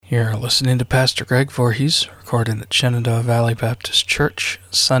You're listening to Pastor Greg Voorhees, recording at Shenandoah Valley Baptist Church,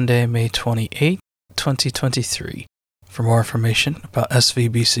 Sunday, May 28, 2023. For more information about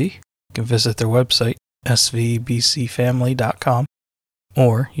SVBC, you can visit their website, svbcfamily.com,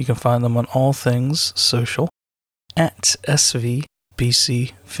 or you can find them on all things social at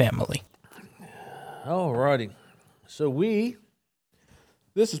svbcfamily. Alrighty. So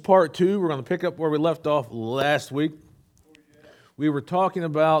this is part 2. We're going to pick up where we left off last week. We were talking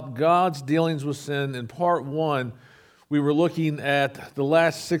about God's dealings with sin. In part 1, we were looking at the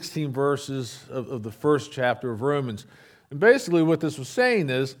last 16 verses of the first chapter of Romans. And basically what this was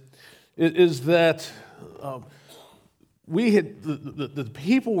saying is that the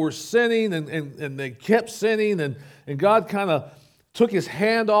people were sinning and they kept sinning, and God kind of took his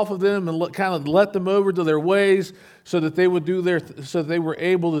hand off of them and kind of let them over to their ways so that they would so they were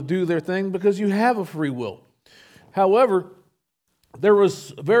able to do their thing, because you have a free will. However, there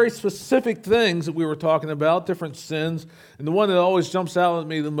was very specific things that we were talking about, different sins, and the one that always jumps out at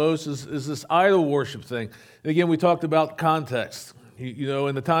me the most is this idol worship thing. And again, we talked about context.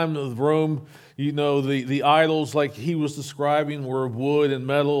 In the time of Rome, the idols like he was describing were wood and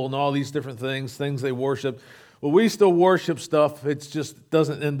metal and all these different things they worship. Well, we still worship stuff. It just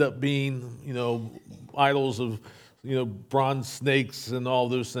doesn't end up being, idols of, bronze snakes and all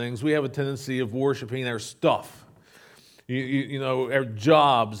those things. We have a tendency of worshiping our stuff. Our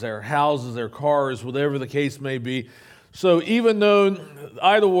jobs, our houses, our cars, whatever the case may be. So even though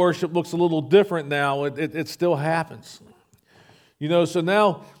idol worship looks a little different now, it still happens. So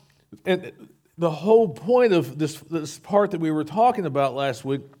now, and the whole point of this part that we were talking about last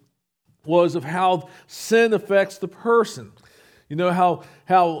week was of how sin affects the person. How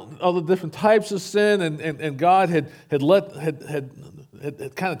all the different types of sin, and God had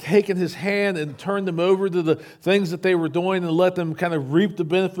kind of taken his hand and turned them over to the things that they were doing and let them kind of reap the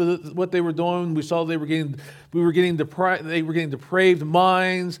benefit of what they were doing. We saw they were getting depraved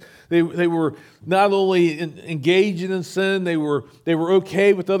minds. They were not only engaging in sin, they were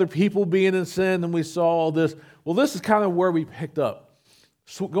okay with other people being in sin, and we saw all this. Well, this is kind of where we picked up.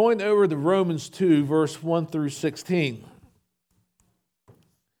 So going over to Romans 2, verse 1 through 16.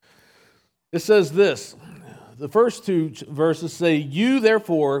 It says this. The first 2 verses say, "You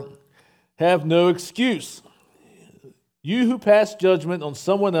therefore have no excuse, you who pass judgment on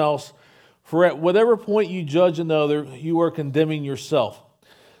someone else, for at whatever point you judge another, you are condemning yourself,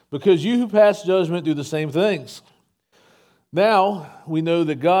 because you who pass judgment do the same things. Now we know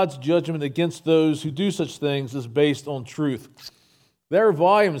that God's judgment against those who do such things is based on truth." There are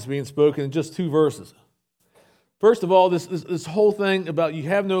volumes being spoken in just 2 verses. First of all, this whole thing about you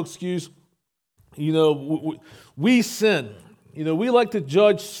have no excuse. We sin. We like to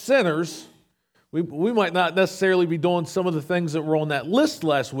judge sinners. We might not necessarily be doing some of the things that were on that list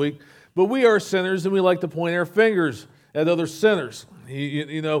last week, but we are sinners, and we like to point our fingers at other sinners.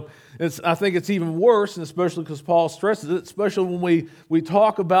 I think it's even worse, and especially because Paul stresses it, especially when we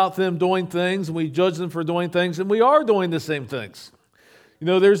talk about them doing things and we judge them for doing things, and we are doing the same things.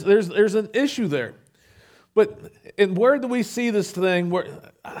 There's an issue there. And where do we see this thing? Where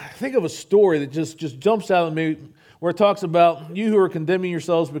I think of a story that just jumps out at me, where it talks about you who are condemning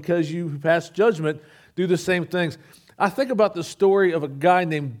yourselves because you who pass judgment do the same things. I think about the story of a guy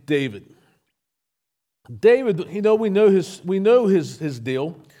named David. David, we know his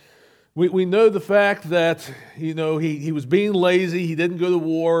deal. We know the fact that he was being lazy. He didn't go to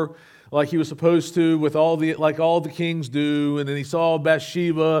war like he was supposed to, with all the kings do, and then he saw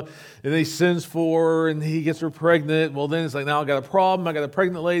Bathsheba, and then he sins for her, and he gets her pregnant. Well, then it's like, now I got a problem. I got a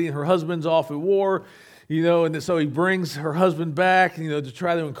pregnant lady, and her husband's off at war, and so he brings her husband back, to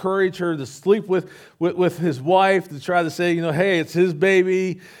try to encourage her to sleep with his wife, to try to say, hey, it's his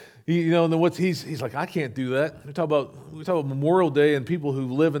baby. And then he's like, I can't do that. We talk about Memorial Day and people who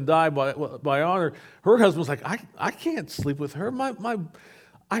live and die by honor. Her husband's like, I can't sleep with her.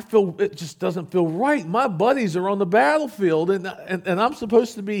 I feel it just doesn't feel right. My buddies are on the battlefield, and I'm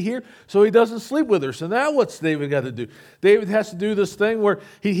supposed to be here, so he doesn't sleep with her. So now what's David got to do? David has to do this thing where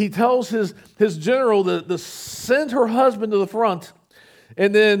he tells his general to send her husband to the front,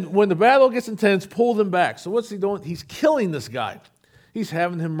 and then when the battle gets intense, pull them back. So what's he doing? He's killing this guy. He's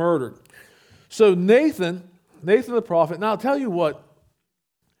having him murdered. So Nathan the prophet, now I'll tell you what,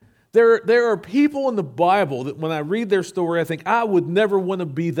 There are people in the Bible that when I read their story, I think I would never want to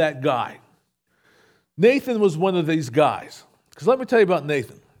be that guy. Nathan was one of these guys. Because let me tell you about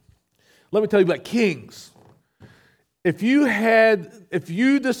Nathan. Let me tell you about kings. If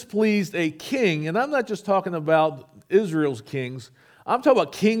you displeased a king, and I'm not just talking about Israel's kings, I'm talking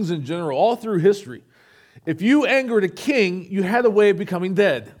about kings in general, all through history. If you angered a king, you had a way of becoming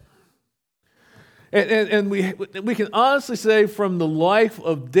dead. And we can honestly say from the life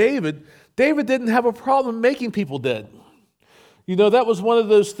of David, David didn't have a problem making people dead. That was one of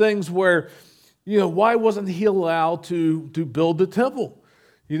those things where, why wasn't he allowed to build the temple?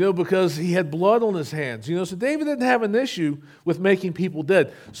 Because he had blood on his hands. So David didn't have an issue with making people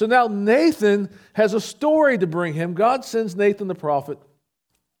dead. So now Nathan has a story to bring him. God sends Nathan the prophet,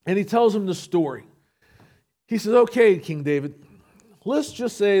 and he tells him the story. He says, okay, King David, let's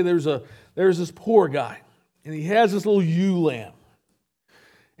just say there's this poor guy, and he has this little ewe lamb.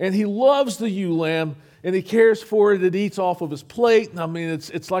 And he loves the ewe lamb, and he cares for it. It eats off of his plate. I mean,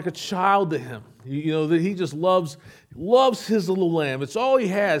 it's like a child to him. That he just loves his little lamb. It's all he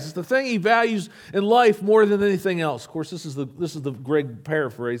has. It's the thing he values in life more than anything else. Of course, this is the Greg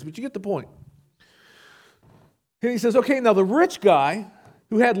paraphrase, but you get the point. And he says, okay, now the rich guy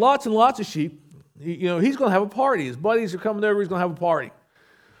who had lots and lots of sheep, he's going to have a party. His buddies are coming over. He's going to have a party.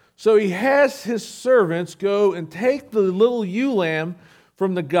 So he has his servants go and take the little ewe lamb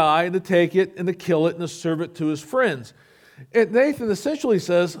from the guy, to take it and to kill it and to serve it to his friends. And Nathan essentially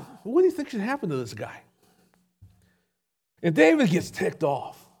says, what do you think should happen to this guy? And David gets ticked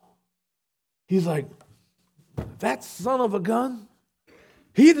off. He's like, that son of a gun,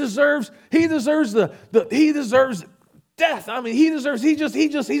 he deserves death. I mean, he's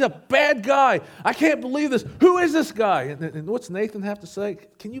a bad guy. I can't believe this. Who is this guy? And what's Nathan have to say?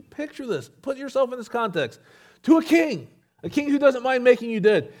 Can you picture this? Put yourself in this context. To a king who doesn't mind making you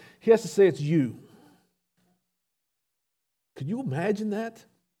dead, he has to say it's you. Could you imagine that?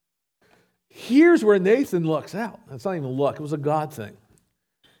 Here's where Nathan lucks out. It's not even luck. It was a God thing.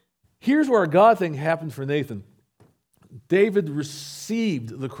 Here's where a God thing happened for Nathan. David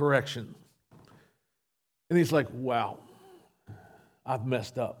received the correction. And he's like, wow, I've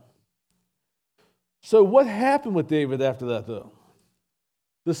messed up. So what happened with David after that, though?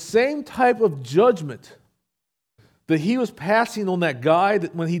 The same type of judgment that he was passing on that guy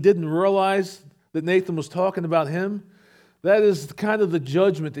that when he didn't realize that Nathan was talking about him, that is kind of the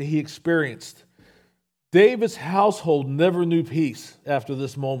judgment that he experienced. David's household never knew peace after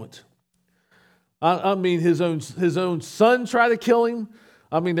this moment. I mean, his own son tried to kill him.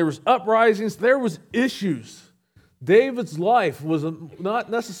 I mean, there was uprisings. There was issues. David's life was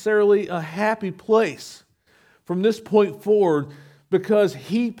not necessarily a happy place from this point forward because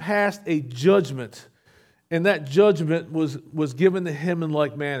he passed a judgment, and that judgment was given to him in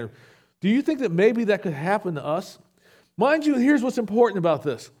like manner. Do you think that maybe that could happen to us? Mind you, here's what's important about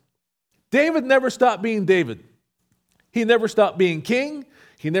this. David never stopped being David. He never stopped being king.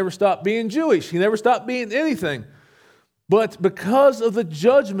 He never stopped being Jewish. He never stopped being anything. But because of the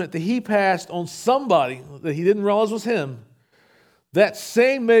judgment that he passed on somebody that he didn't realize was him, that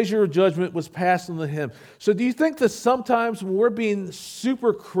same measure of judgment was passed on to him. So do you think that sometimes when we're being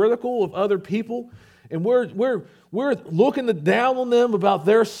super critical of other people and we're looking down on them about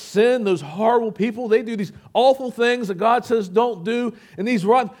their sin, those horrible people, they do these awful things that God says don't do, and these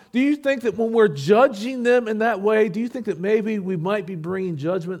rotten, do you think that when we're judging them in that way, do you think that maybe we might be bringing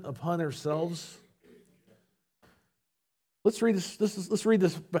judgment upon ourselves? Let's read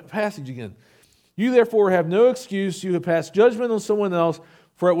this passage again. You therefore have no excuse. You have passed judgment on someone else,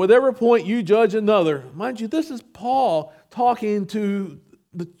 for at whatever point you judge another. Mind you, this is Paul talking to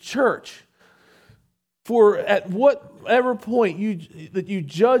the church. For at whatever point that you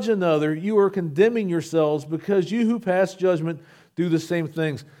judge another, you are condemning yourselves, because you who pass judgment do the same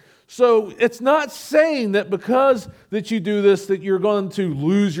things. So it's not saying that because that you do this that you're going to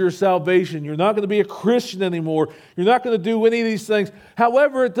lose your salvation. You're not going to be a Christian anymore. You're not going to do any of these things.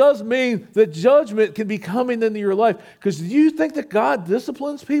 However, it does mean that judgment can be coming into your life. Because do you think that God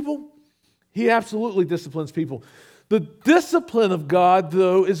disciplines people? He absolutely disciplines people. The discipline of God,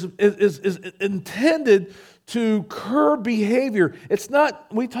 though, is intended to curb behavior. It's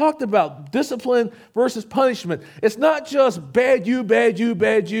not, we talked about discipline versus punishment. It's not just bad you, bad you,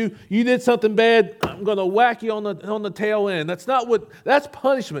 bad you. You did something bad, I'm going to whack you on the tail end. That's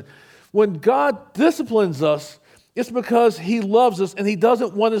punishment. When God disciplines us, it's because He loves us and He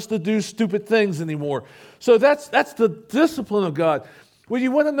doesn't want us to do stupid things anymore. So that's the discipline of God. Well,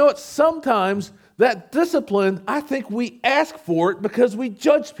 you want to know it? Sometimes that discipline, I think we ask for it because we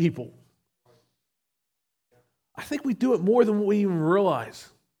judge people. I think we do it more than we even realize.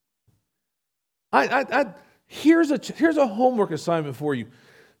 Here's a homework assignment for you.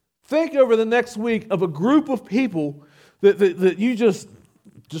 Think over the next week of a group of people that you just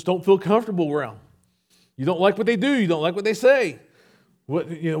don't feel comfortable around. You don't like what they do. You don't like what they say.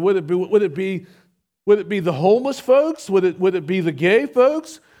 Would it be the homeless folks? Would it be the gay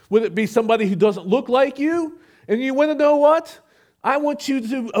folks? Would it be somebody who doesn't look like you? And you want to know what? I want you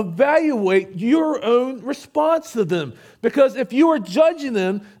to evaluate your own response to them. Because if you are judging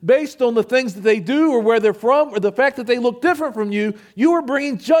them based on the things that they do or where they're from or the fact that they look different from you, you are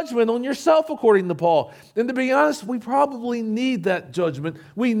bringing judgment on yourself, according to Paul. And to be honest, we probably need that judgment.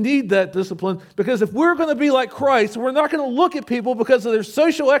 We need that discipline. Because if we're going to be like Christ, we're not going to look at people because of their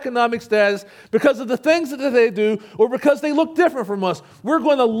socioeconomic status, because of the things that they do, or because they look different from us. We're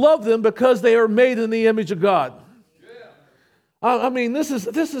going to love them because they are made in the image of God. I mean, this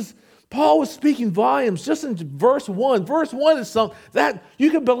is Paul was speaking volumes just in verse 1. Verse 1 is something that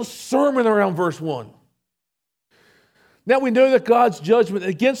you can build a sermon around verse 1. Now we know that God's judgment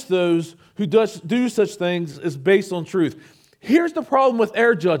against those who do such things is based on truth. Here's the problem with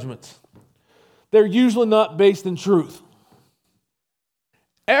our judgments. They're usually not based in truth.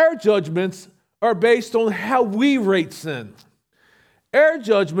 Our judgments are based on how we rate sin. Our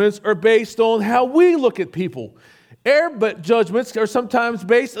judgments are based on how we look at people. Our judgments are sometimes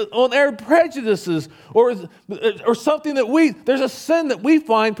based on our prejudices or something that there's a sin that we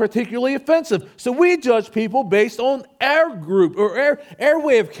find particularly offensive. So we judge people based on our group or our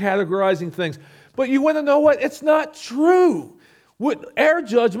way of categorizing things. But you want to know what? It's not true. Our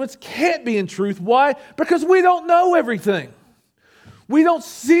judgments can't be in truth. Why? Because we don't know everything. We don't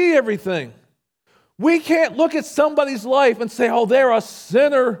see everything. We can't look at somebody's life and say, oh, they're a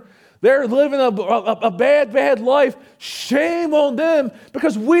sinner. They're living a bad life. Shame on them,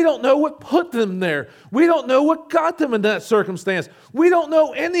 because we don't know what put them there. We don't know what got them in that circumstance. We don't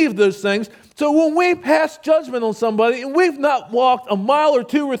know any of those things. So when we pass judgment on somebody and we've not walked a mile or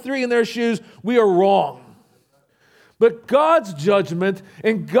 2 or 3 in their shoes, we are wrong. But God's judgment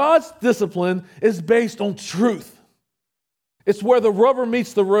and God's discipline is based on truth. It's where the rubber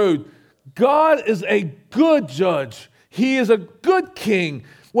meets the road. God is a good judge. He is a good king.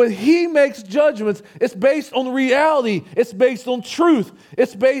 When he makes judgments, it's based on reality. It's based on truth.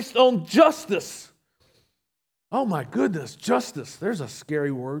 It's based on justice. Oh my goodness, justice. There's a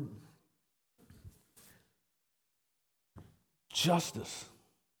scary word. Justice.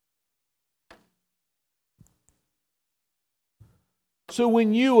 So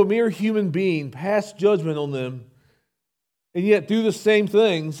when you, a mere human being, pass judgment on them and yet do the same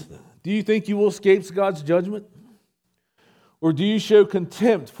things, do you think you will escape God's judgment? Or do you show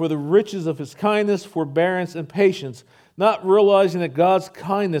contempt for the riches of his kindness, forbearance, and patience, not realizing that God's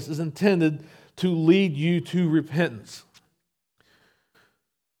kindness is intended to lead you to repentance?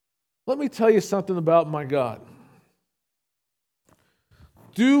 Let me tell you something about my God.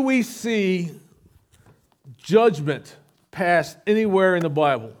 Do we see judgment passed anywhere in the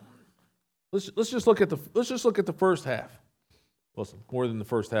Bible? Let's just look at the first half. Well, more than the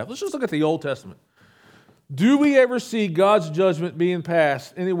first half. Let's just look at the Old Testament. Do we ever see God's judgment being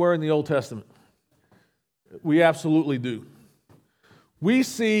passed anywhere in the Old Testament? We absolutely do. We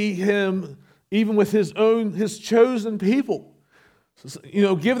see him even with his chosen people.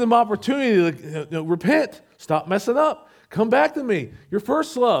 Give them opportunity to repent, stop messing up, come back to me. Your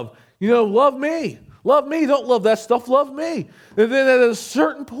first love. Love me. Love me. Don't love that stuff. Love me. And then at a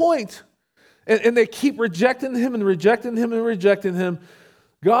certain point, and they keep rejecting him and rejecting him and rejecting him,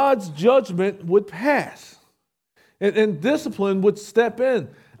 God's judgment would pass. And discipline would step in.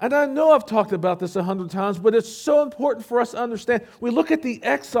 And I know I've talked about this 100 times, but it's so important for us to understand. We look at the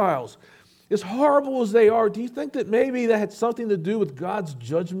exiles. As horrible as they are, do you think that maybe that had something to do with God's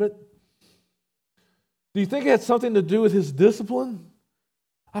judgment? Do you think it had something to do with his discipline?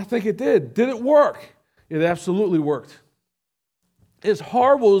 I think it did. Did it work? It absolutely worked. As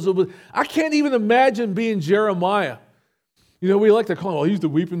horrible as it was, I can't even imagine being Jeremiah. We like to call him, he's the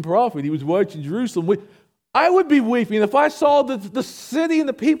weeping prophet. He was watching Jerusalem. I would be weeping if I saw the city and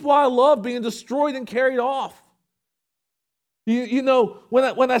the people I love being destroyed and carried off.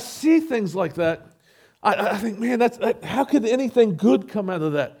 When I see things like that, I think, man, how could anything good come out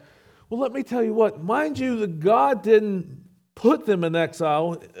of that? Well, let me tell you what. Mind you, that God didn't put them in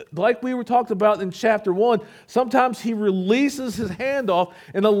exile. Like we were talked about in chapter 1, sometimes he releases his hand off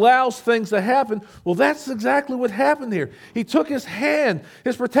and allows things to happen. Well, that's exactly what happened here. He took his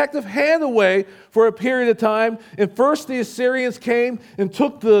protective hand away for a period of time. And first the Assyrians came and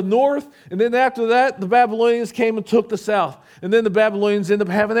took the north. And then after that, the Babylonians came and took the south. And then the Babylonians ended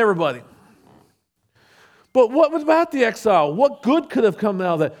up having everybody. But what was about the exile? What good could have come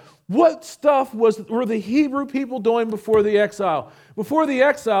out of that? What stuff were the Hebrew people doing before the exile? Before the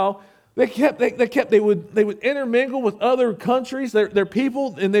exile, they would intermingle with other countries, their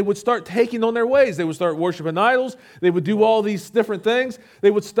people, and they would start taking on their ways. They would start worshiping idols. They would do all these different things.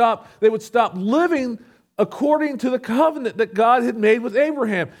 They would stop living according to the covenant that God had made with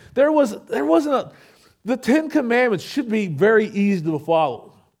Abraham. There wasn't The Ten Commandments should be very easy to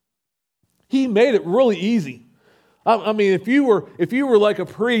follow. He made it really easy. I mean, if you were like a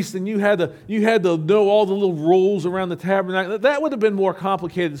priest and you had to know all the little rules around the tabernacle, that would have been more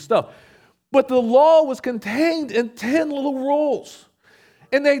complicated stuff. But the law was contained in 10 little rules,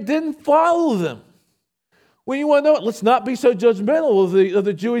 and they didn't follow them. When you want to know it, let's not be so judgmental of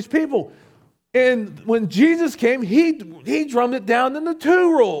the Jewish people. And when Jesus came, he drummed it down into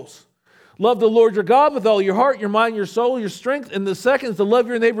 2 rules. Love the Lord your God with all your heart, your mind, your soul, your strength. And the second is to love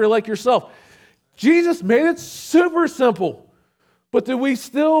your neighbor like yourself. Jesus made it super simple. But do we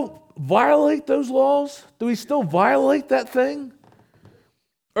still violate those laws? Do we still violate that thing?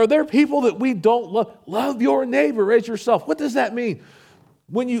 Are there people that we don't love? Love your neighbor as yourself. What does that mean?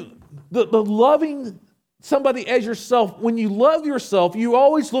 When the loving somebody as yourself, when you love yourself, you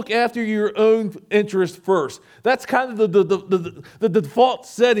always look after your own interest first. That's kind of the default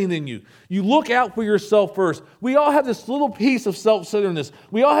setting in you. You look out for yourself first. We all have this little piece of self-centeredness.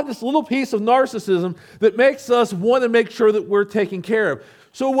 We all have this little piece of narcissism that makes us want to make sure that we're taken care of.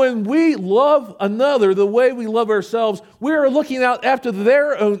 So when we love another the way we love ourselves, we are looking out after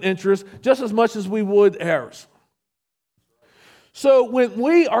their own interests just as much as we would ours. So when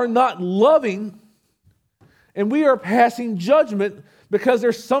we are not loving and we are passing judgment because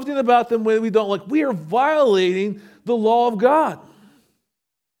there's something about them that we don't like, we are violating the law of God.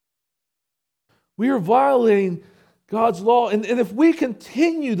 We are violating God's law. And if we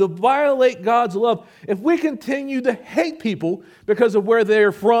continue to violate God's love, if we continue to hate people because of where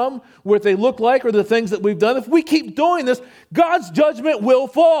they're from, what they look like, or the things that we've done, if we keep doing this, God's judgment will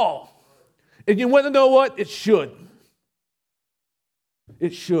fall. And you want to know what? It should.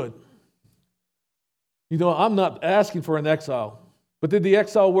 It should. You know, I'm not asking for an exile. But did the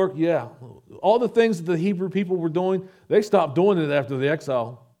exile work? Yeah. All the things that the Hebrew people were doing, they stopped doing it after the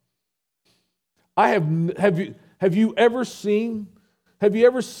exile. Have you ever seen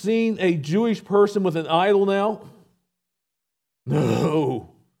a Jewish person with an idol now? No.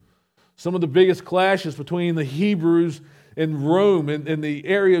 Some of the biggest clashes between the Hebrews and Rome and in the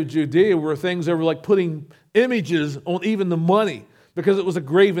area of Judea were things that were like putting images on even the money, because it was a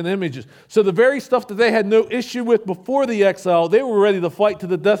graven images. So the very stuff that they had no issue with before the exile, they were ready to fight to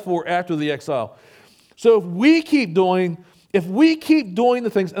the death for after the exile. So if we keep doing the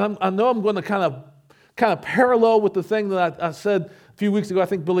things, and I know I'm going to kind of parallel with the thing that I said a few weeks ago, I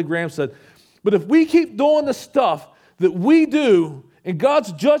think Billy Graham said, but if we keep doing the stuff that we do and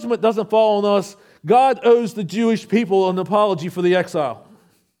God's judgment doesn't fall on us, God owes the Jewish people an apology for the exile.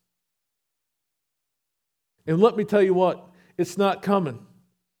 And let me tell you what, it's not coming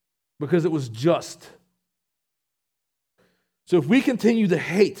because it was just. So if we continue to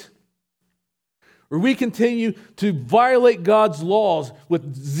hate, or we continue to violate God's laws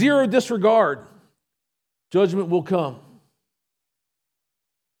with zero disregard, judgment will come.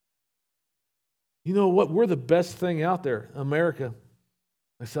 You know what? We're the best thing out there, America.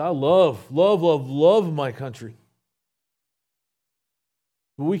 I said, I love my country.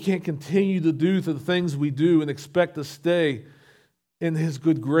 But we can't continue to do the things we do and expect to stay in His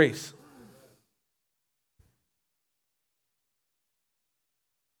good grace.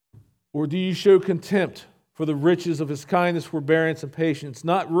 Or do you show contempt for the riches of His kindness, forbearance, and patience,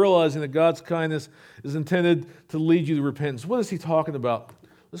 not realizing that God's kindness is intended to lead you to repentance? What is He talking about?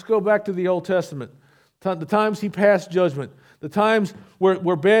 Let's go back to the Old Testament. The times He passed judgment. The times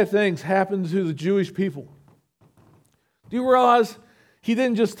where bad things happened to the Jewish people. Do you realize He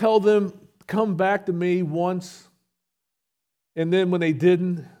didn't just tell them, come back to me once, and then when they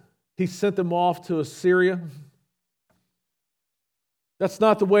didn't, He sent them off to Assyria? That's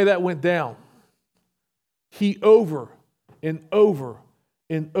not the way that went down. He over and over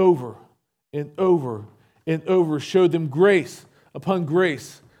and over and over and over showed them grace upon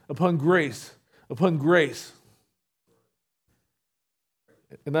grace upon grace upon grace.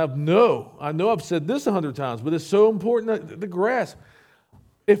 And I know I've said this 100 times, but it's so important to grasp.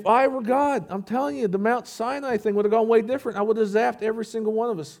 If I were God, I'm telling you, the Mount Sinai thing would have gone way different. I would have zapped every single one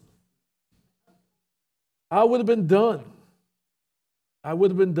of us. I would have been done.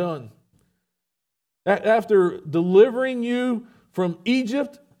 After delivering you from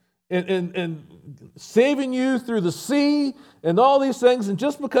Egypt and saving you through the sea and all these things, and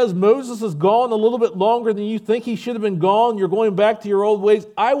just because Moses is gone a little bit longer than you think he should have been gone, you're going back to your old ways,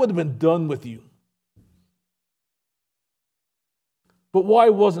 I would have been done with you. But why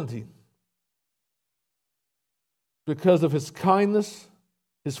wasn't He? Because of His kindness,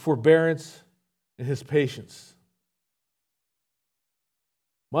 His forbearance, and His patience.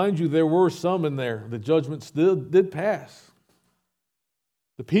 Mind you, there were some in there. The judgments did pass.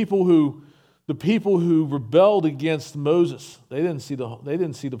 The people who The people who rebelled against Moses, they didn't see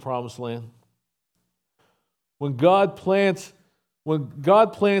the promised land. When God plants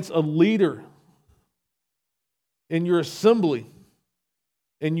a leader in your assembly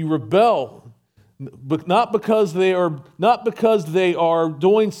and you rebel, but not because they are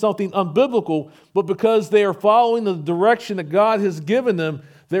doing something unbiblical, but because they are following the direction that God has given them,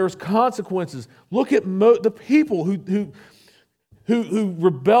 there's consequences. Look at the people who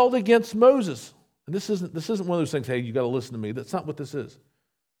rebelled against Moses. And this isn't one of those things, hey, you got to listen to me. That's not what this is.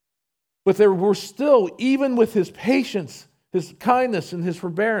 But there were still, even with his patience, his kindness, and his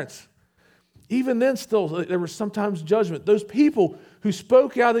forbearance, even then still, there was sometimes judgment. Those people who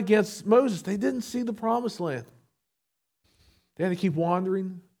spoke out against Moses, they didn't see the promised land. They had to keep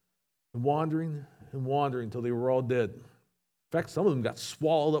wandering and wandering and wandering until they were all dead. In fact, some of them got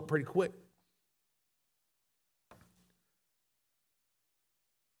swallowed up pretty quick.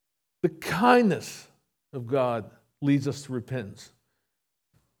 The kindness of God leads us to repentance.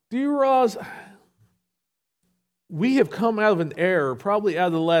 Do you realize we have come out of an era, probably out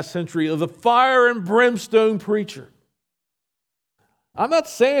of the last century, of the fire and brimstone preacher? I'm not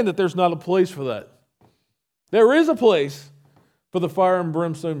saying that there's not a place for that. There is a place for the fire and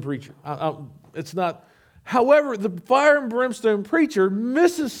brimstone preacher. It's not. However, the fire and brimstone preacher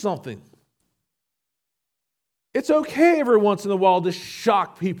misses something. It's okay every once in a while to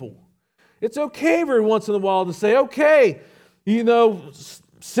shock people. It's okay every once in a while to say, okay,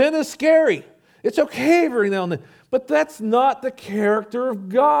 sin is scary. It's okay every now and then. But that's not the character of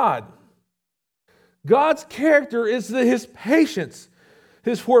God. God's character is that his patience,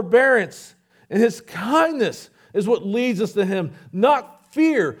 his forbearance, and his kindness is what leads us to him, not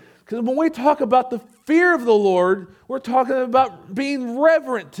fear. Because when we talk about the fear of the Lord, we're talking about being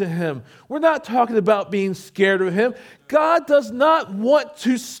reverent to him. We're not talking about being scared of him. God does not want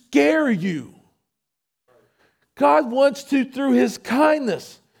to scare you. God wants to, through his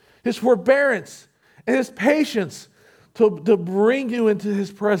kindness, his forbearance, and his patience, to bring you into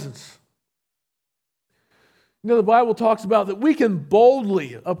his presence. The Bible talks about that we can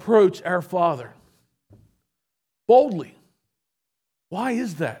boldly approach our Father. Boldly. Why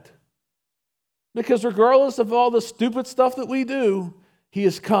is that? Because regardless of all the stupid stuff that we do, he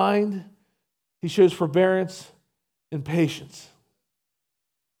is kind, he shows forbearance and patience.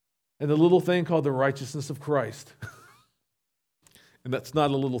 And the little thing called the righteousness of Christ. And that's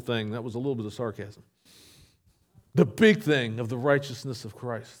not a little thing, that was a little bit of sarcasm. The big thing of the righteousness of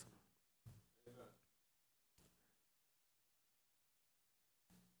Christ.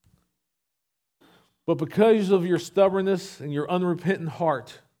 But because of your stubbornness and your unrepentant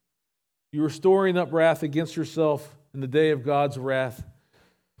heart, you are storing up wrath against yourself in the day of God's wrath,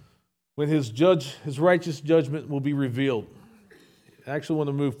 when his righteous judgment will be revealed. I actually want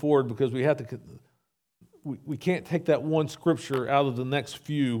to move forward because we can't take that one scripture out of the next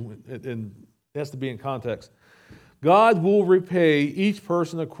few, and it has to be in context. God will repay each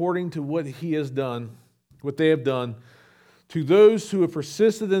person according to what he has done, what they have done. To those who have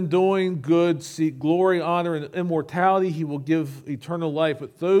persisted in doing good, seek glory, honor, and immortality, he will give eternal life.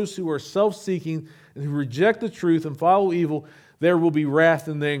 But those who are self-seeking and who reject the truth and follow evil, there will be wrath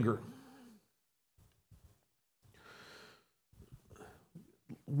and anger.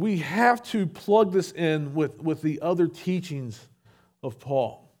 We have to plug this in with the other teachings of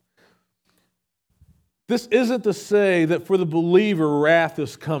Paul. This isn't to say that for the believer, wrath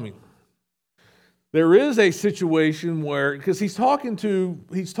is coming. There is a situation where, because he's talking to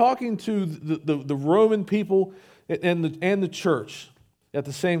the Roman people and the church at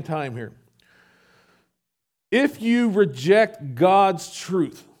the same time here. If you reject God's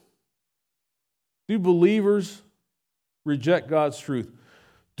truth, do believers reject God's truth?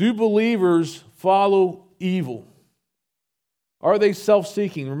 Do believers follow evil? Are they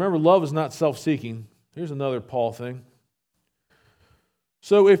self-seeking? Remember, love is not self-seeking. Here's another Paul thing.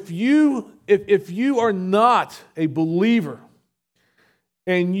 So if you are not a believer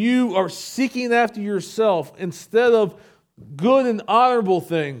and you are seeking after yourself instead of good and honorable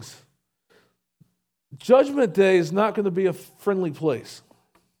things, Judgment Day is not going to be a friendly place.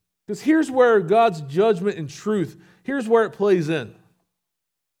 Because here's where God's judgment and truth, here's where it plays in.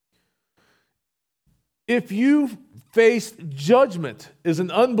 If you face judgment as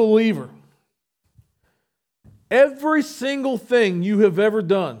an unbeliever, every single thing you have ever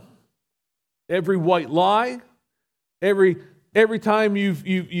done, every white lie, every time you've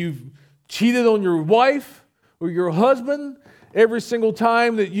cheated on your wife or your husband, every single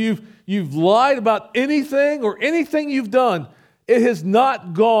time that you've lied about anything or anything you've done, it has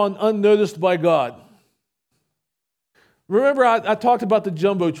not gone unnoticed by God. Remember, I talked about the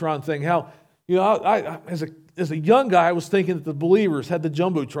Jumbotron thing, how You know, as a young guy, I was thinking that the believers had the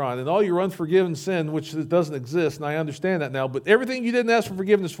Jumbotron and all your unforgiven sin, which doesn't exist, and I understand that now, but everything you didn't ask for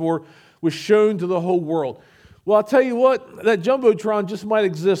forgiveness for was shown to the whole world. Well, I'll tell you what, that Jumbotron just might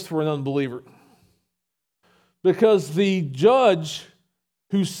exist for an unbeliever. Because the judge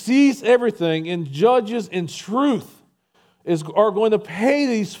who sees everything and judges in truth are going to pay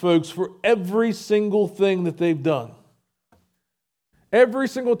these folks for every single thing that they've done. Every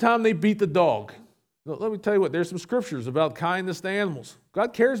single time they beat the dog. Let me tell you what, there's some scriptures about kindness to animals.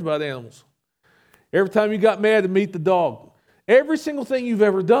 God cares about animals. Every time you got mad and beat the dog. Every single thing you've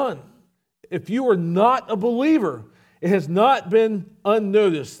ever done. If you are not a believer, it has not been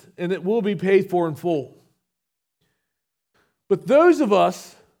unnoticed, and it will be paid for in full. But those of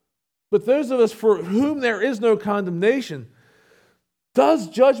us for whom there is no condemnation, does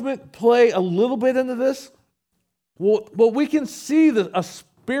judgment play a little bit into this? Well, we can see a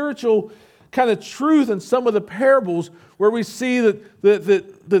spiritual kind of truth in some of the parables where we see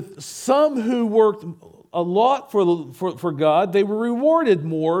that some who worked a lot for God, they were rewarded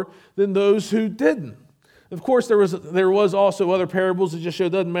more than those who didn't. Of course, there was also other parables that just show it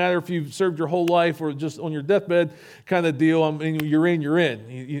doesn't matter if you've served your whole life or just on your deathbed kind of deal. I mean, you're in.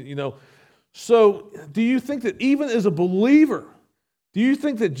 You know. So, do you think that even as a believer, do you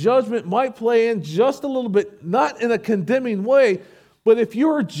think that judgment might play in just a little bit, not in a condemning way, but if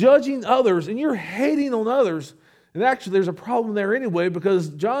you're judging others and you're hating on others, and actually there's a problem there anyway, because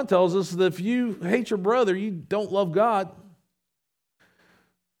John tells us that if you hate your brother, you don't love God.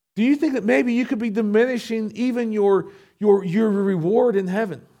 Do you think that maybe you could be diminishing even your reward in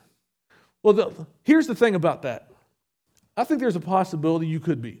heaven? Well, here's the thing about that. I think there's a possibility you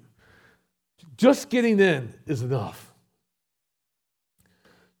could be. Just getting in is enough.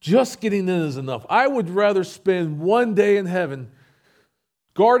 Just getting in is enough. I would rather spend one day in heaven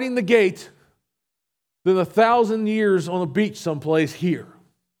guarding the gate than 1,000 years on a beach someplace here.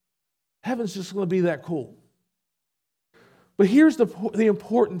 Heaven's just going to be that cool. But here's the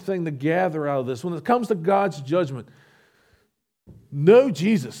important thing to gather out of this. When it comes to God's judgment, know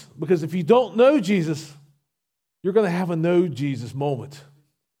Jesus. Because if you don't know Jesus, you're going to have a know Jesus moment.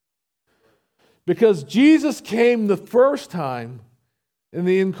 Because Jesus came the first time in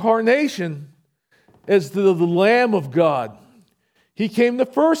the incarnation as the Lamb of God. He came the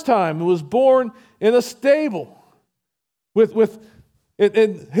first time and was born in a stable.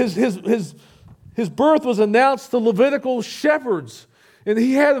 And his birth was announced to Levitical shepherds. And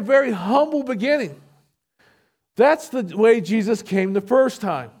he had a very humble beginning. That's the way Jesus came the first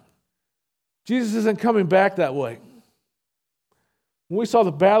time. Jesus isn't coming back that way. When we saw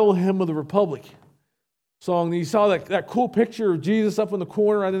the Battle Hymn of the Republic song, you saw that cool picture of Jesus up in the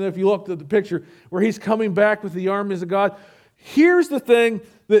corner. I don't know if you looked at the picture where he's coming back with the armies of God. Here's the thing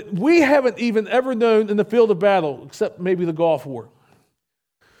that we haven't even ever known in the field of battle, except maybe the Gulf War.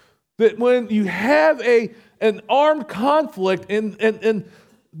 That when you have an armed conflict and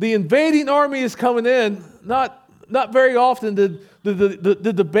the invading army is coming in, not very often did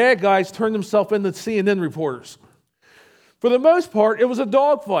the bad guys turn themselves into CNN reporters. For the most part, it was a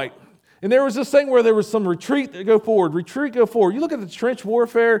dogfight. And there was this thing where there was some retreat, go forward. You look at the trench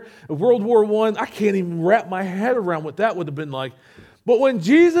warfare of World War I, I can't even wrap my head around what that would have been like. But when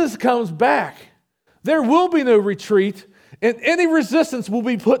Jesus comes back, there will be no retreat, and any resistance will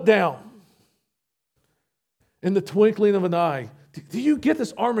be put down in the twinkling of an eye. Do you get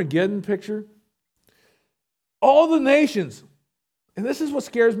this Armageddon picture? All the nations, and this is what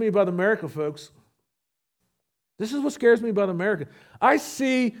scares me about America, folks. This is what scares me about America. I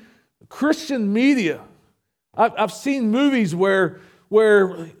see Christian media. I've seen movies where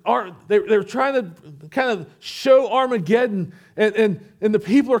they're trying to kind of show Armageddon and the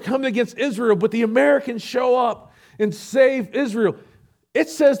people are coming against Israel, but the Americans show up and save Israel. It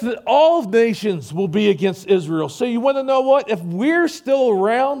says that all nations will be against Israel. So you want to know what? If we're still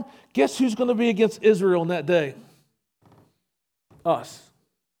around, guess who's going to be against Israel in that day? Us.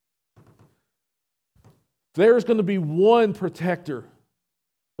 There's going to be one protector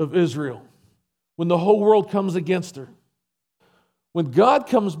of Israel when the whole world comes against her. When God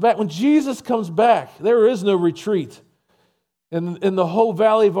comes back, when Jesus comes back, there is no retreat. And the whole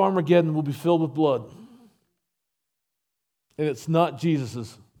valley of Armageddon will be filled with blood. And it's not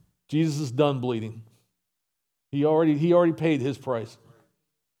Jesus's. Jesus is done bleeding. He already paid his price.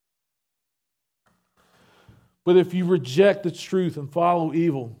 But if you reject the truth and follow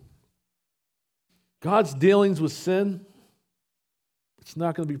evil, God's dealings with sin, it's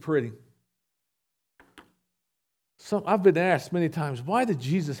not going to be pretty. I've been asked many times, why did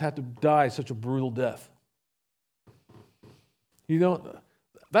Jesus have to die such a brutal death? You know,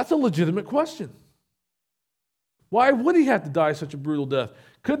 That's a legitimate question. Why would he have to die such a brutal death?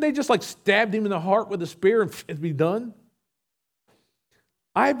 Couldn't they just stabbed him in the heart with a spear and it'd be done?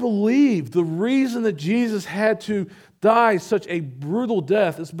 I believe the reason that Jesus had to die such a brutal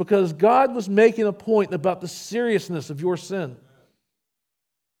death is because God was making a point about the seriousness of your sin.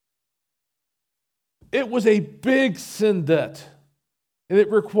 It was a big sin debt, and it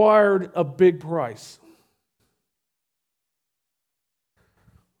required a big price.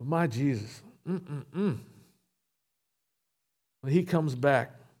 But my Jesus, when he comes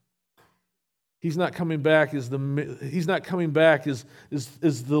back, he's not coming back as the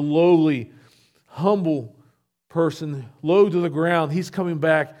lowly, humble person, low to the ground. He's coming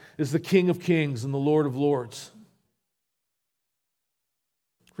back as the King of Kings and the Lord of Lords.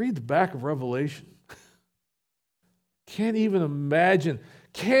 Read the back of Revelation. Can't even imagine,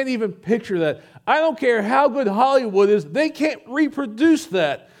 can't even picture that. I don't care how good Hollywood is, they can't reproduce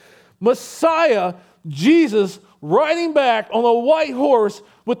that. Messiah, Jesus, riding back on a white horse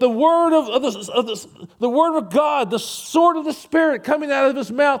with the word the word of God, the sword of the Spirit coming out of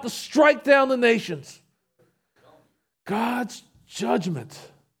his mouth to strike down the nations. God's judgment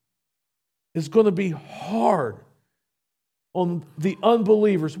is going to be hard on the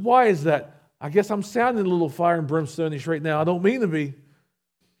unbelievers. Why is that? I guess I'm sounding a little fire and brimstone-ish right now. I don't mean to be.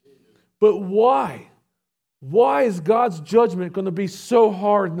 But why? Why is God's judgment going to be so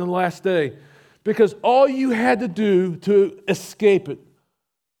hard in the last day? Because all you had to do to escape it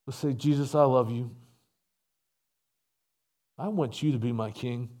was say, Jesus, I love you. I want you to be my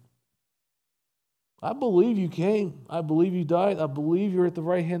king. I believe you came. I believe you died. I believe you're at the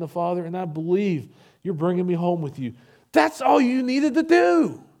right hand of the Father, and I believe you're bringing me home with you. That's all you needed to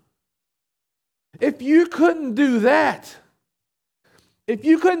do. If you couldn't do that, if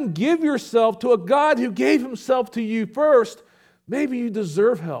you couldn't give yourself to a God who gave himself to you first, maybe you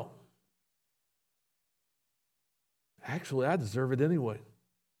deserve hell. Actually, I deserve it anyway.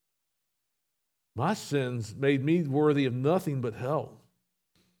 My sins made me worthy of nothing but hell.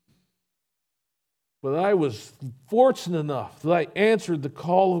 But I was fortunate enough that I answered the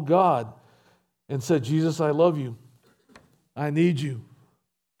call of God and said, Jesus, I love you. I need you.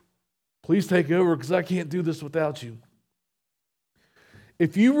 Please take over because I can't do this without you.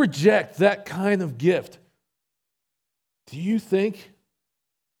 If you reject that kind of gift, do you think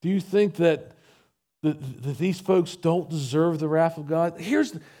that these folks don't deserve the wrath of God?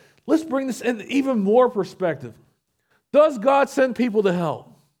 Let's bring this in even more perspective. Does God send people to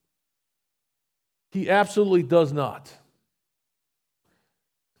hell? He absolutely does not.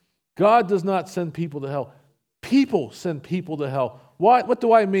 God does not send people to hell. People send people to hell. What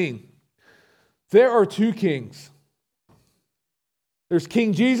do I mean? There are two kings. There's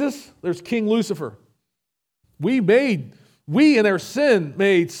King Jesus, there's King Lucifer. We in our sin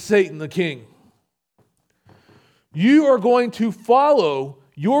made Satan the king. You are going to follow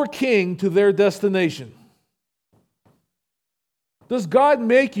your king to their destination. Does God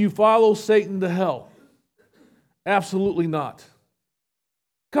make you follow Satan to hell? Absolutely not.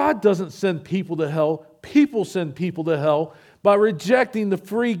 God doesn't send people to hell. People send people to hell by rejecting the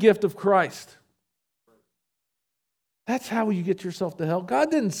free gift of Christ. That's how you get yourself to hell.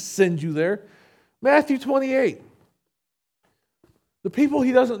 God didn't send you there. Matthew 28. The people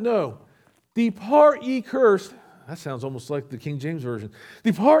he doesn't know. Depart ye cursed. That sounds almost like the King James Version.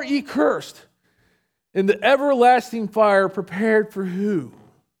 Depart ye cursed in the everlasting fire prepared for who?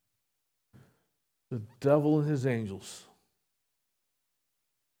 The devil and his angels.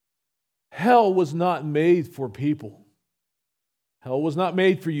 Hell was not made for people. Hell was not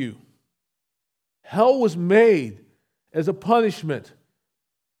made for you. Hell was made as a punishment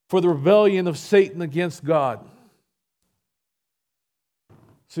for the rebellion of Satan against God.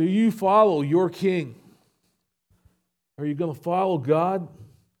 So you follow your king. Are you going to follow God?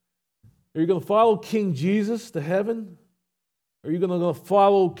 Are you going to follow King Jesus to heaven? Or are you going to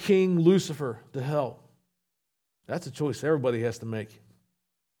follow King Lucifer to hell? That's a choice everybody has to make.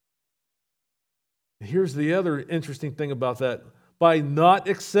 Here's the other interesting thing about that. By not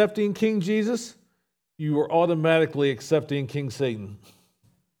accepting King Jesus, you are automatically accepting King Satan.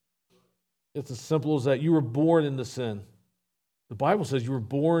 It's as simple as that. You were born into sin. The Bible says you were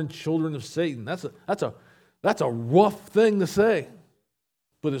born children of Satan. That's a rough thing to say,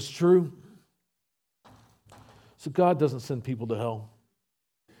 but it's true. So God doesn't send people to hell.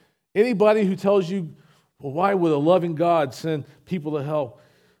 Anybody who tells you, well, why would a loving God send people to hell?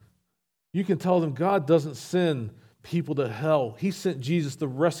 You can tell them God doesn't send people to hell. He sent Jesus to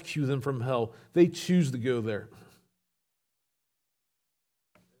rescue them from hell. They choose to go there.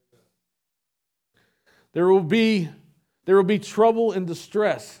 There will be There will be trouble and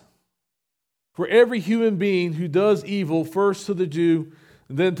distress for every human being who does evil, first to the Jew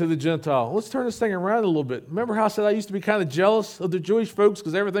and then to the Gentile. Let's turn this thing around a little bit. Remember how I said I used to be kind of jealous of the Jewish folks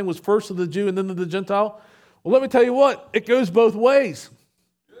because everything was first to the Jew and then to the Gentile? Well, let me tell you what, it goes both ways.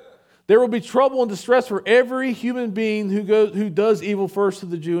 There will be trouble and distress for every human being who does evil, first to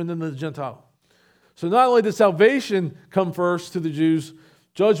the Jew and then to the Gentile. So not only does salvation come first to the Jews,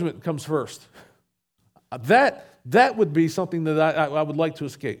 judgment comes first. That would be something that I would like to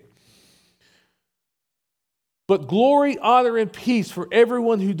escape. But glory, honor, and peace for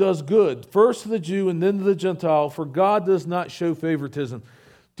everyone who does good, first to the Jew and then to the Gentile, for God does not show favoritism.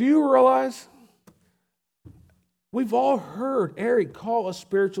 Do you realize? We've all heard Eric call us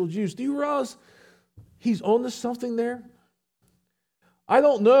spiritual Jews. Do you realize he's on to something there? I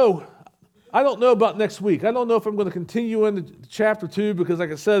don't know about next week. I don't know if I'm going to continue into chapter 2 because,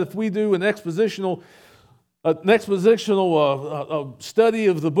 like I said, if we do an expositional study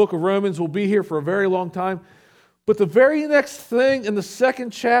of the book of Romans, we'll be here for a very long time. But the very next thing in the second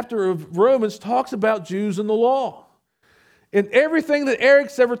chapter of Romans talks about Jews and the law. And everything that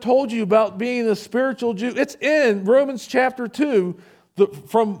Eric's ever told you about being a spiritual Jew, it's in Romans chapter 2,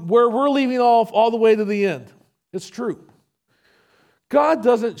 from where we're leaving off all the way to the end. It's true. God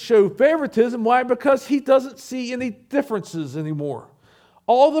doesn't show favoritism. Why? Because he doesn't see any differences anymore.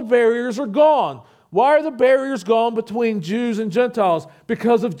 All the barriers are gone. Why are the barriers gone between Jews and Gentiles?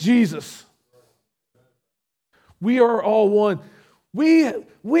 Because of Jesus. We are all one. We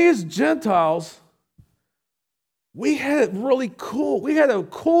as Gentiles, we had a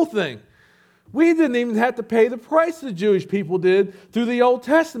cool thing. We didn't even have to pay the price the Jewish people did through the Old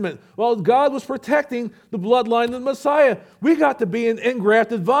Testament. While God was protecting the bloodline of the Messiah, we got to be an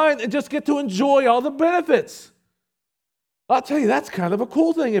engrafted vine and just get to enjoy all the benefits. I'll tell you, that's kind of a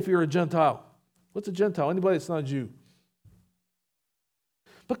cool thing if you're a Gentile. What's a Gentile? Anybody that's not a Jew.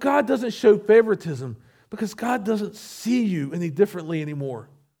 But God doesn't show favoritism because God doesn't see you any differently anymore.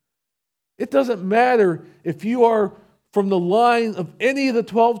 It doesn't matter if you are from the line of any of the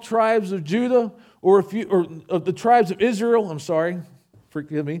 12 tribes of Judah or of the tribes of Israel. I'm sorry,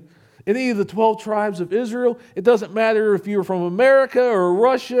 forgive me. Any of the 12 tribes of Israel. It doesn't matter if you're from America or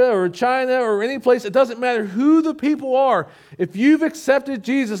Russia or China or any place. It doesn't matter who the people are. If you've accepted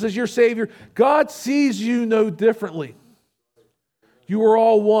Jesus as your Savior, God sees you no differently. You are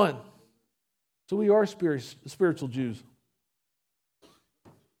all one. So we are spiritual Jews.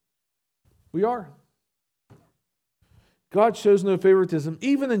 We are. God shows no favoritism,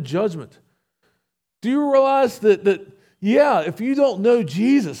 even in judgment. Do you realize that if you don't know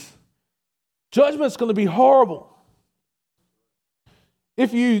Jesus, judgment's going to be horrible.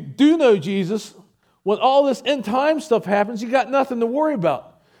 If you do know Jesus, when all this end time stuff happens, you got nothing to worry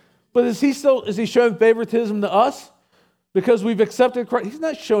about. But is he showing favoritism to us because we've accepted Christ? He's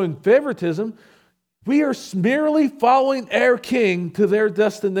not showing favoritism. We are merely following our King to their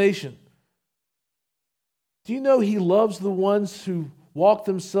destination. Do you know he loves the ones who walk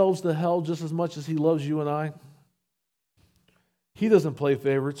themselves to hell just as much as he loves you and I? He doesn't play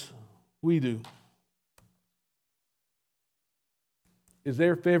favorites. We do. Is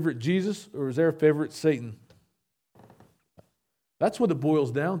their favorite Jesus or is their favorite Satan? That's what it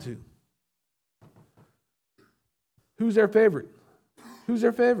boils down to. Who's their favorite? Who's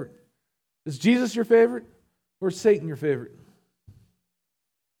their favorite? Is Jesus your favorite or is Satan your favorite?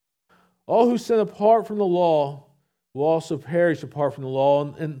 All who sin apart from the law will also perish apart from the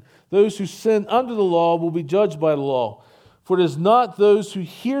law, and those who sin under the law will be judged by the law. For it is not those who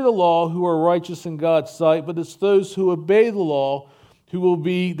hear the law who are righteous in God's sight, but it's those who obey the law who will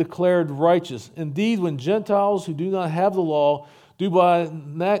be declared righteous. Indeed, when Gentiles who do not have the law do by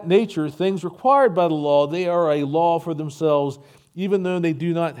nature things required by the law, they are a law for themselves, even though they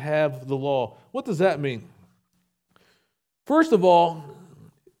do not have the law. What does that mean? First of all,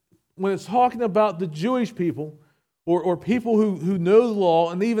 when it's talking about the Jewish people or people who know the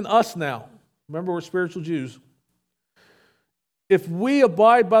law, and even us now, remember we're spiritual Jews, if we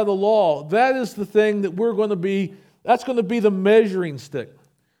abide by the law, that is the thing that that's going to be the measuring stick.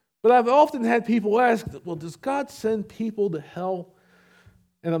 But I've often had people ask, well, does God send people to hell?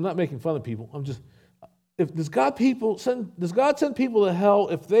 And I'm not making fun of people. Does God send people to hell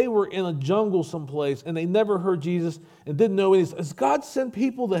if they were in a jungle someplace and they never heard Jesus and didn't know anything? Does God send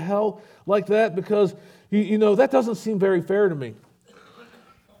people to hell like that? Because, that doesn't seem very fair to me.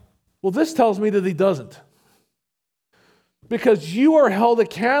 Well, this tells me that he doesn't. Because you are held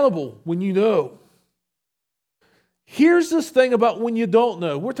accountable when you know. Here's this thing about when you don't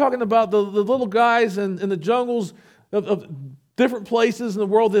know. We're talking about the little guys in the jungles of different places in the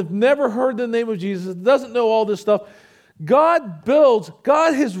world that have never heard the name of Jesus, doesn't know all this stuff. God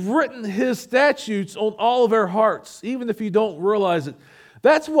has written His statutes on all of our hearts, even if you don't realize it.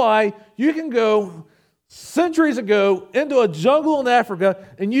 That's why you can go centuries ago into a jungle in Africa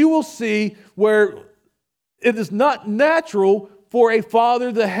and you will see where it is not natural for a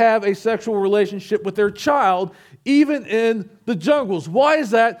father to have a sexual relationship with their child, even in the jungles. Why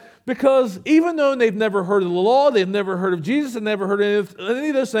is that? Because even though they've never heard of the law, they've never heard of Jesus, and never heard of any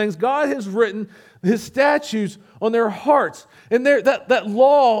of those things, God has written His statutes on their hearts. And that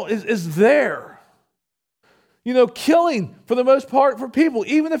law is there. You know, killing, for the most part, for people,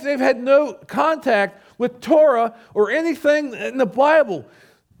 even if they've had no contact with Torah or anything in the Bible,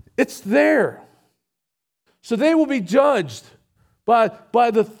 it's there. So they will be judged by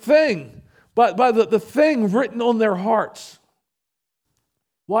the thing, by the thing written on their hearts.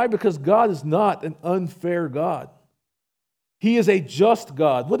 Why? Because God is not an unfair God. He is a just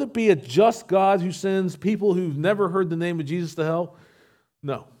God. Would it be a just God who sends people who've never heard the name of Jesus to hell?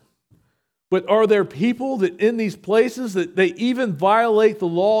 No. But are there people that in these places that they even violate the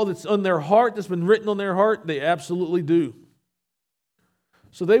law that's on their heart, that's been written on their heart? They absolutely do.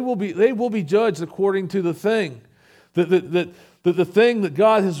 So they will be judged according to the thing, the thing that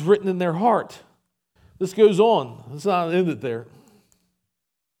God has written in their heart. This goes on. Let's not end it there.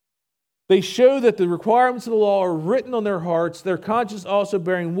 They show that the requirements of the law are written on their hearts, their conscience also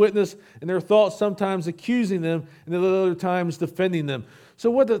bearing witness, and their thoughts sometimes accusing them, and at other times defending them. So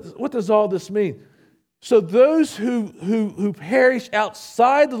what does all this mean? So those who perish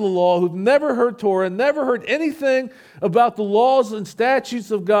outside of the law, who've never heard Torah, never heard anything about the laws and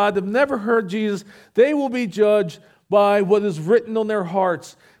statutes of God, have never heard Jesus, they will be judged by what is written on their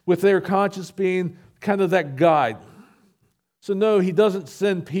hearts, with their conscience being kind of that guide. So no, He doesn't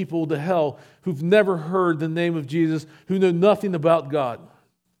send people to hell who've never heard the name of Jesus, who know nothing about God.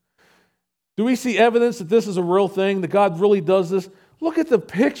 Do we see evidence that this is a real thing, that God really does this? Look at the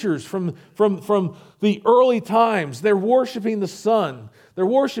pictures from the early times. They're worshiping the sun. They're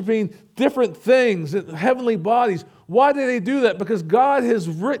worshiping different things, heavenly bodies. Why do they do that? Because God has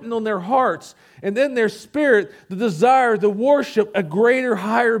written on their hearts and in their spirit the desire to worship a greater,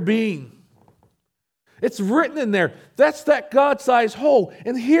 higher being. It's written in there. That's that God-sized hole.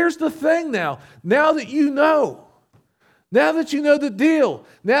 And here's the thing now. Now that you know the deal,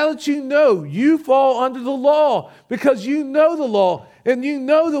 now that you fall under the law because you know the law and you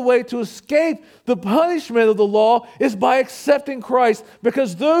know the way to escape the punishment of the law is by accepting Christ,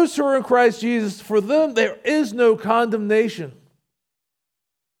 because those who are in Christ Jesus, for them there is no condemnation.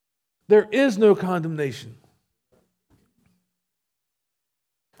 There is no condemnation.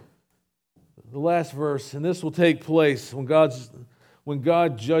 The last verse, and this will take place when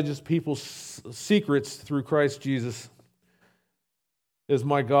God judges people's secrets through Christ Jesus, as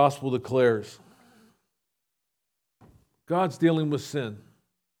my gospel declares. God's dealing with sin.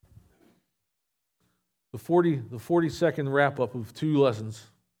 The 40-second wrap-up of 2 lessons.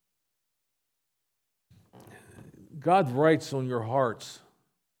 God writes on your hearts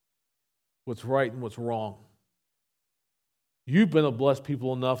what's right and what's wrong. You've been a blessed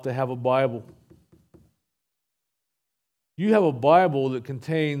people enough to have a Bible. You have a Bible that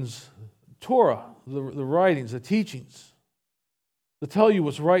contains Torah, the writings, the teachings, to tell you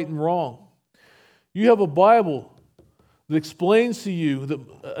what's right and wrong. You have a Bible that explains to you that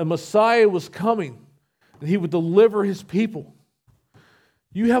a Messiah was coming and He would deliver His people.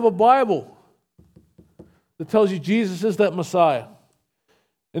 You have a Bible that tells you Jesus is that Messiah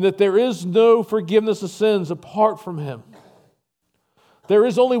and that there is no forgiveness of sins apart from Him. There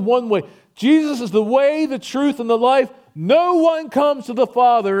is only one way. Jesus is the way, the truth, and the life. No one comes to the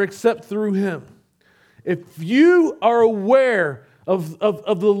Father except through Him. If you are aware of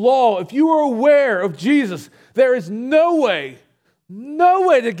the law, if you are aware of Jesus, there is no way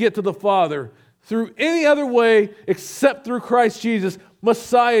to get to the Father through any other way except through Christ Jesus,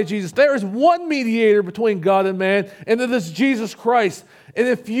 Messiah Jesus. There is one mediator between God and man, and it is Jesus Christ. And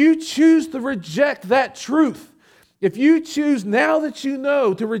if you choose to reject that truth, if you choose now that you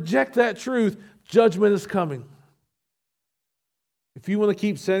know to reject that truth, judgment is coming. If you want to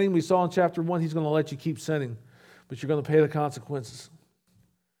keep sinning, we saw in chapter 1, He's going to let you keep sinning, but you're going to pay the consequences.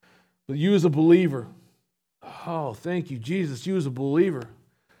 But you as a believer, oh, thank you, Jesus, you as a believer,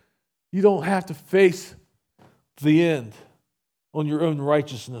 you don't have to face the end on your own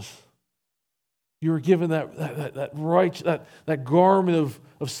righteousness. You were given that garment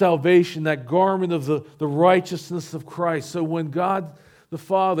of salvation, that garment of the righteousness of Christ. So when God the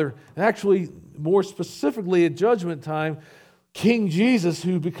Father, actually more specifically at judgment time, King Jesus,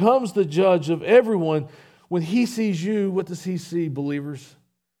 who becomes the judge of everyone, when He sees you, what does He see, believers?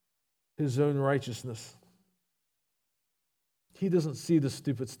 His own righteousness. He doesn't see the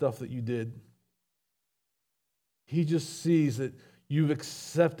stupid stuff that you did. He just sees that you've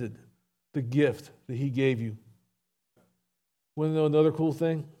accepted the gift that He gave you. Want to know another cool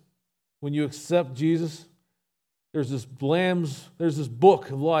thing? When you accept Jesus, there's this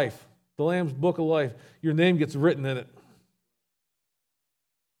book of life, the Lamb's Book of Life. Your name gets written in it.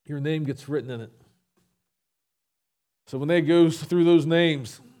 Your name gets written in it. So when they go through those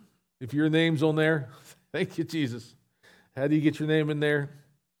names, if your name's on there, thank you, Jesus. How do you get your name in there?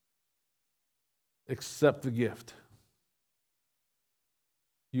 Accept the gift.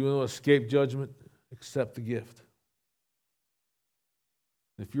 You want to escape judgment? Accept the gift.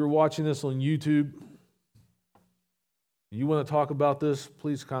 If you're watching this on YouTube, you want to talk about this,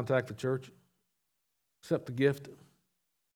 please contact the church. Accept the gift.